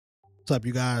What's up,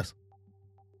 you guys?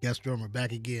 Guest drummer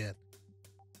back again.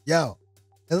 Yo,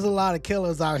 there's a lot of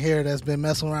killers out here that's been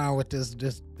messing around with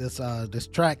this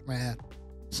track, man.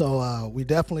 So we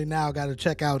definitely now got to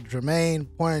check out Jermaine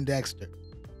Poindexter.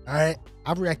 All right,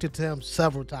 I've reacted to him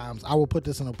several times. I will put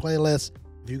this in a playlist.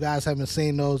 If you guys haven't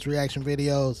seen those reaction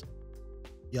videos,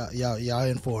 y'all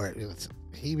in for it.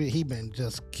 He been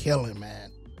just killing, man.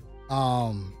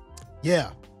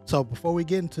 Yeah. So before we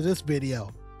get into this video,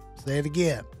 say it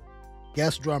again.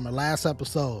 Guest drummer, last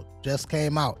episode just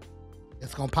came out.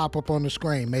 It's gonna pop up on the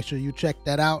screen. Make sure you check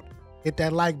that out. Hit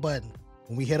that like button.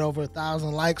 When we hit over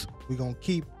 1,000 likes, we're gonna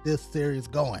keep this series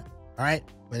going. All right,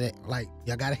 but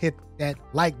y'all gotta hit that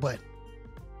like button.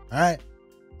 All right.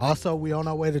 Also, we on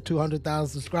our way to 200,000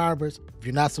 subscribers. If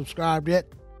you're not subscribed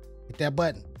yet, hit that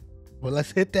button. Well,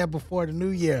 let's hit that before the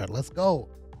new year. Let's go. All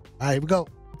right, here we go.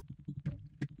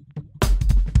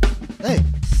 Hey.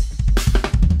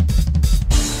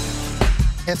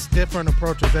 It's different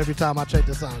approaches every time I check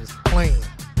this out. It's clean.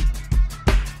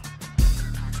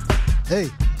 Hey.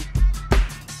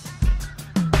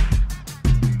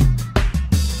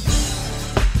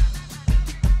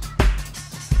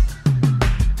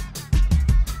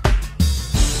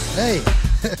 Hey.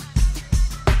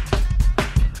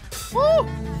 Woo.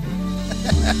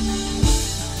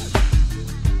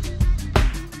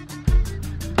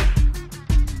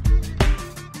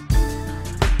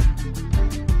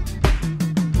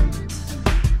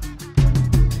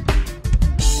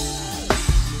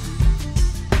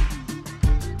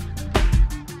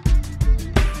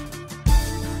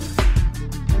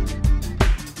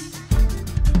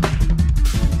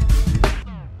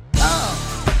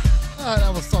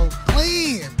 That was so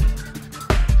clean.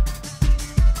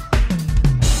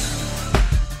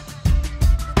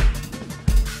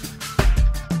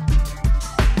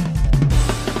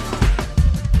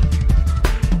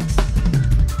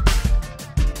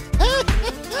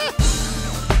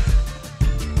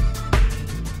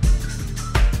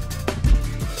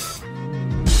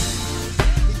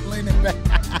 Keep leaning back.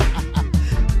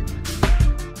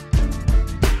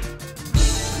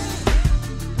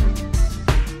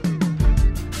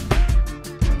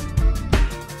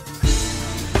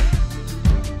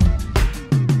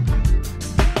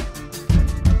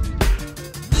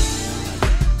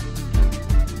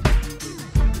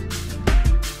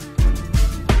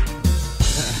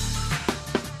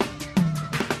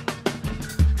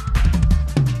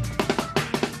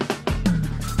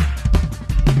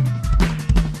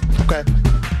 Okay.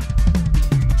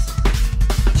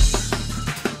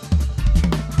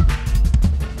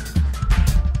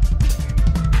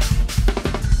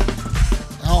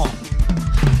 Oh.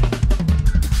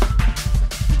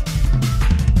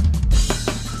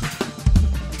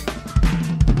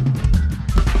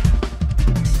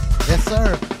 Yes,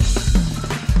 sir.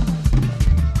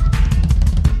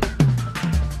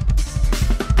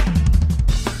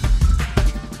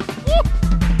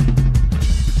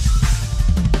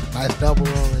 Nice double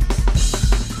rolling.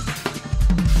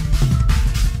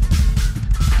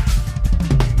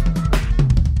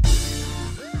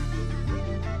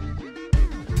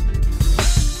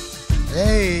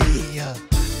 Hey.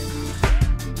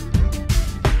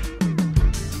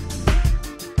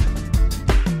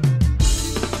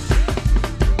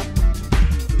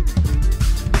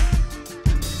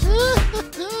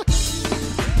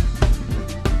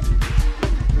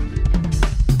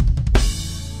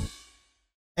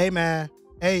 Hey man,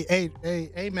 hey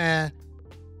man,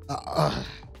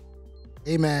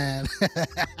 hey man.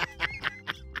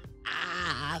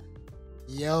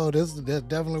 Yo, this is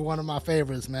definitely one of my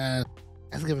favorites, man.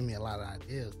 That's giving me a lot of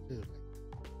ideas too,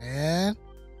 man.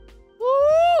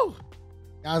 Woo!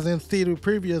 Guys, didn't see the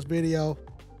previous video.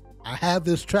 I have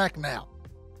this track now,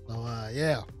 so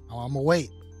yeah, I'm gonna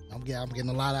wait. I'm getting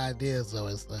a lot of ideas, so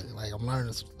it's like I'm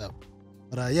learning some stuff.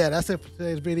 But yeah, that's it for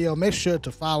today's video. Make sure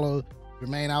to follow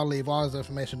Jermaine. I'll leave all his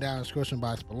information down in the description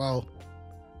box below.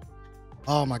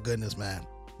 Oh my goodness, man.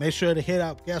 Make sure to hit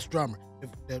up guest drummer.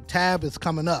 If the tab is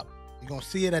coming up, you're gonna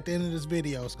see it at the end of this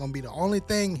video. It's gonna be the only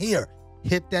thing here.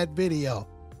 Hit that video,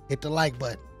 hit the like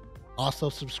button. Also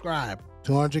subscribe.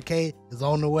 200K is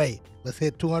on the way. Let's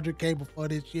hit 200K before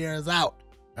this year is out.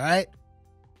 All right,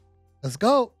 let's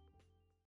go.